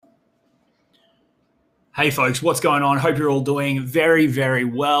Hey folks, what's going on? Hope you're all doing very, very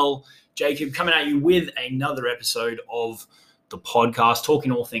well. Jacob coming at you with another episode of the podcast,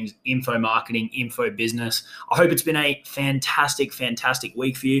 talking all things info marketing, info business. I hope it's been a fantastic, fantastic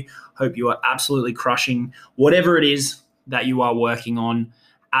week for you. Hope you are absolutely crushing whatever it is that you are working on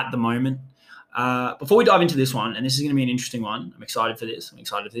at the moment. Before we dive into this one, and this is going to be an interesting one, I'm excited for this.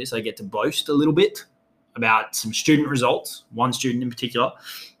 I get to boast a little bit about some student results, one student in particular.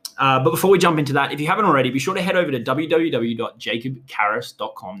 But before we jump into that, if you haven't already, be sure to head over to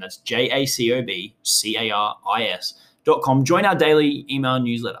www.jacobcaris.com. That's JACOBCARIS.com. Join our daily email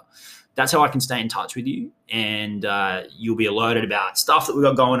newsletter. That's how I can stay in touch with you, and you'll be alerted about stuff that we've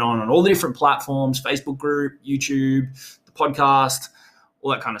got going on all the different platforms, Facebook group, YouTube, the podcast,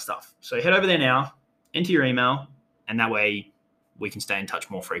 all that kind of stuff. So head over there now, enter your email, and that way we can stay in touch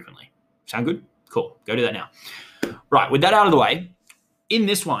more frequently. Sound good? Cool. Go do that now. Right, with that out of the way, in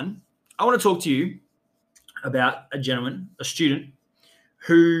this one, I want to talk to you about a student,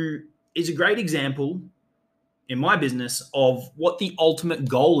 who is a great example in my business of what the ultimate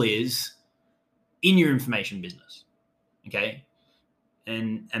goal is in your information business. Okay.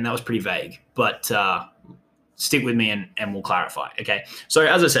 And that was pretty vague, but stick with me and we'll clarify. Okay. So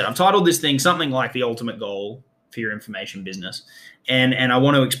as I said, I've titled this thing something like the ultimate goal for your information business. And I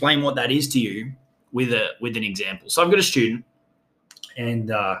want to explain what that is to you with an example. So I've got a student,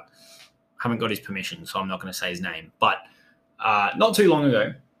 and haven't got his permission, so I'm not going to say his name. But not too long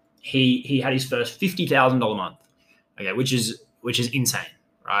ago, he had his first $50,000 month, okay, which is insane,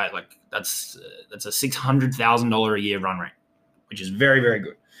 right? Like that's a $600,000 a year run rate, which is very, very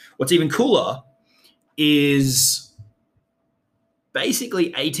good. What's even cooler is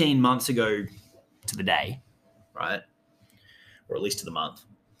basically 18 months ago to the day, right, or at least to the month,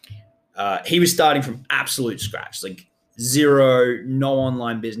 he was starting from absolute scratch, like zero, no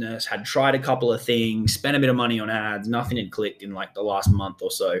online business, had tried a couple of things, spent a bit of money on ads, nothing had clicked in like the last month or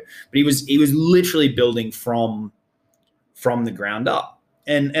so. But he was literally building from the ground up.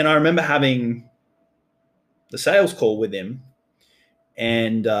 And I remember having the sales call with him.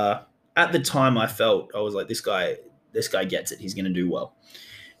 And at the time I was like, this guy gets it. He's going to do well.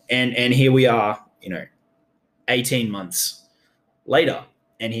 And here we are, 18 months later,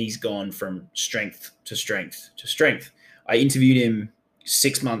 and he's gone from strength to strength to strength. I interviewed him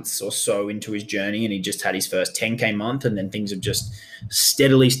 6 months or so into his journey, and he just had his first 10K month, and then things have just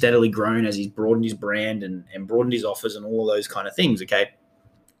steadily grown as he's broadened his brand and broadened his offers and all of those kind of things, okay?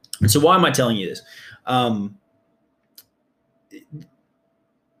 And so why am I telling you this?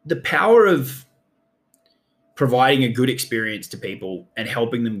 The power of providing a good experience to people and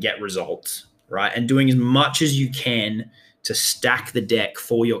helping them get results, right? And doing as much as you can to stack the deck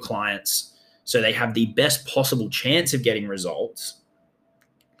for your clients so they have the best possible chance of getting results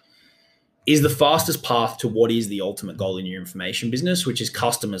is the fastest path to what is the ultimate goal in your information business, which is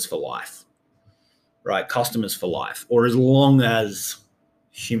customers for life, right? Customers for life, or as long as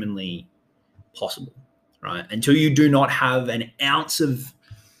humanly possible, right? Until you do not have an ounce of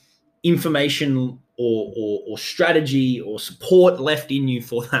information or strategy or support left in you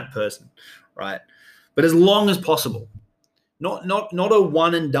for that person, right? But as long as possible. Not a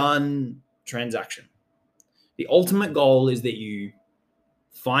one and done transaction. The ultimate goal is that you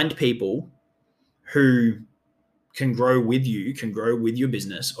find people who can grow with you, can grow with your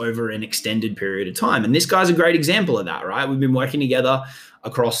business over an extended period of time. And this guy's a great example of that, right? We've been working together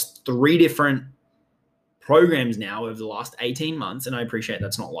across 3 different programs now over the last 18 months. And I appreciate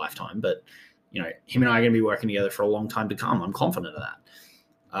that's not lifetime, but him and I are going to be working together for a long time to come. I'm confident of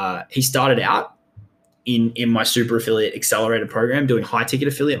that. He started out in my Super Affiliate Accelerator program doing high ticket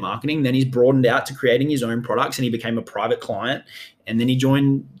affiliate marketing. Then he's broadened out to creating his own products, and he became a private client. And then he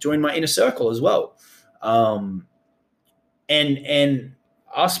joined my inner circle as well. And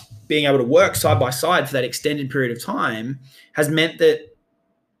us being able to work side by side for that extended period of time has meant that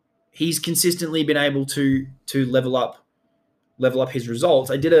he's consistently been able to level up his results.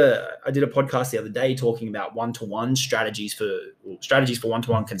 I did a podcast the other day talking about one-to-one strategies for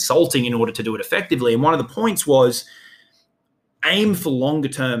one-to-one consulting in order to do it effectively. And one of the points was aim for longer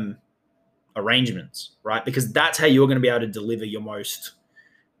term arrangements, right? Because that's how you're going to be able to deliver your most,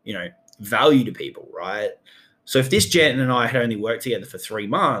 value to people, right? So if this gent and I had only worked together for 3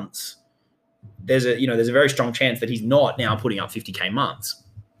 months, there's a very strong chance that he's not now putting up 50K months.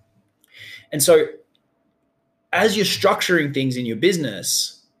 And so as you're structuring things in your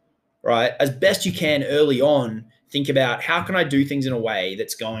business, right, as best you can early on, think about how can I do things in a way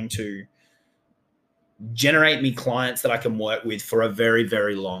that's going to generate me clients that I can work with for a very,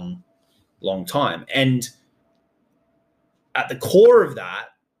 very long time. And at the core of that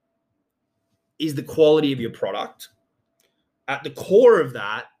is the quality of your product. At the core of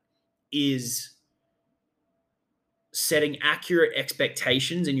that is setting accurate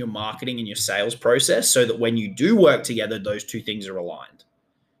expectations in your marketing and your sales process so that when you do work together, those two things are aligned.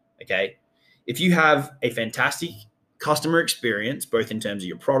 Okay. If you have a fantastic customer experience, both in terms of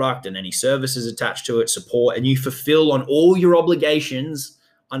your product and any services attached to it, support, and you fulfill on all your obligations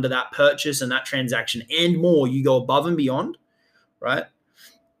under that purchase and that transaction and more, you go above and beyond, right?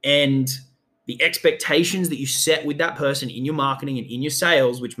 And the expectations that you set with that person in your marketing and in your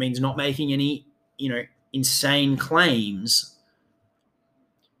sales, which means not making any, insane claims,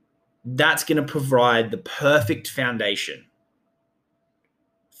 that's going to provide the perfect foundation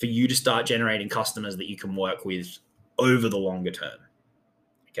for you to start generating customers that you can work with over the longer term.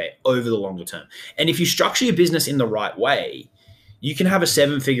 Okay, over the longer term. And if you structure your business in the right way, you can have a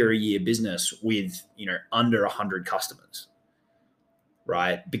 7-figure-a-year business with, under 100 customers,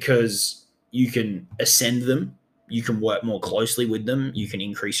 right? Because you can ascend them, you can work more closely with them, you can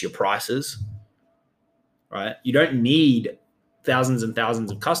increase your prices, right? You don't need thousands and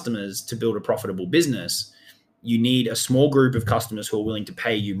thousands of customers to build a profitable business. You need a small group of customers who are willing to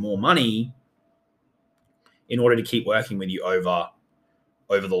pay you more money in order to keep working with you over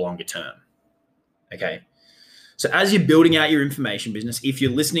the longer term. Okay. So as you're building out your information business, if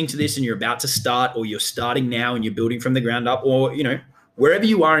you're listening to this and you're about to start, or you're starting now and you're building from the ground up, or, wherever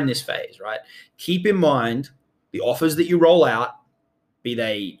you are in this phase, right? Keep in mind the offers that you roll out, be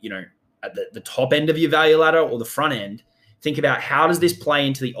they, at the top end of your value ladder or the front end. Think about, how does this play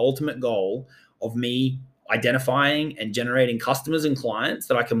into the ultimate goal of me identifying and generating customers and clients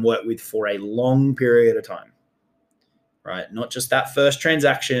that I can work with for a long period of time, right? Not just that first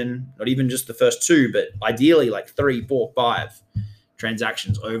transaction, not even just the first 2, but ideally like 3, 4, 5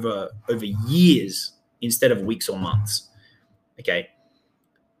 transactions over years instead of weeks or months. Okay.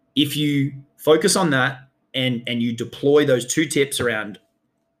 If you focus on that and you deploy those 2 tips around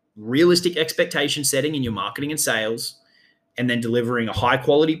realistic expectation setting in your marketing and sales, and then delivering a high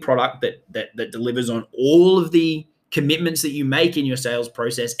quality product that delivers on all of the commitments that you make in your sales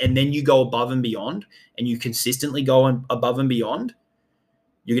process, and then you go above and beyond, and you consistently go on above and beyond,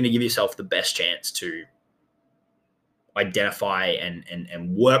 you're going to give yourself the best chance to identify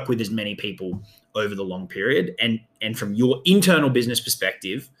and work with as many people over the long period. And from your internal business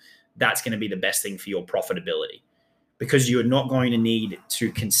perspective, that's going to be the best thing for your profitability, because you're not going to need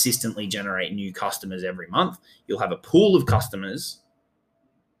to consistently generate new customers every month. You'll have a pool of customers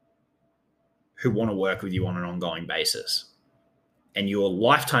who want to work with you on an ongoing basis, and your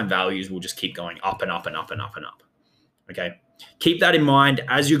lifetime values will just keep going up and up and up and up and up. Okay. Keep that in mind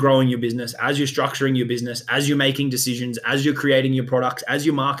as you're growing your business, as you're structuring your business, as you're making decisions, as you're creating your products, as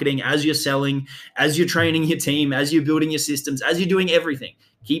you're marketing, as you're selling, as you're training your team, as you're building your systems, as you're doing everything.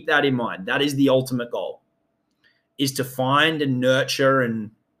 Keep that in mind. That is the ultimate goal, is to find and nurture and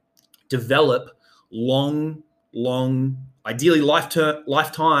develop long, ideally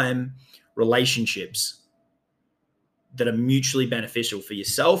lifetime relationships that are mutually beneficial for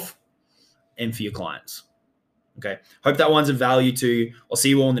yourself and for your clients. Okay. Hope that one's of value too. I'll see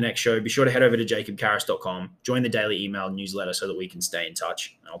you all in the next show. Be sure to head over to jacobkarras.com, join the daily email newsletter so that we can stay in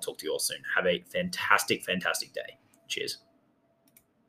touch. And I'll talk to you all soon. Have a fantastic, fantastic day. Cheers.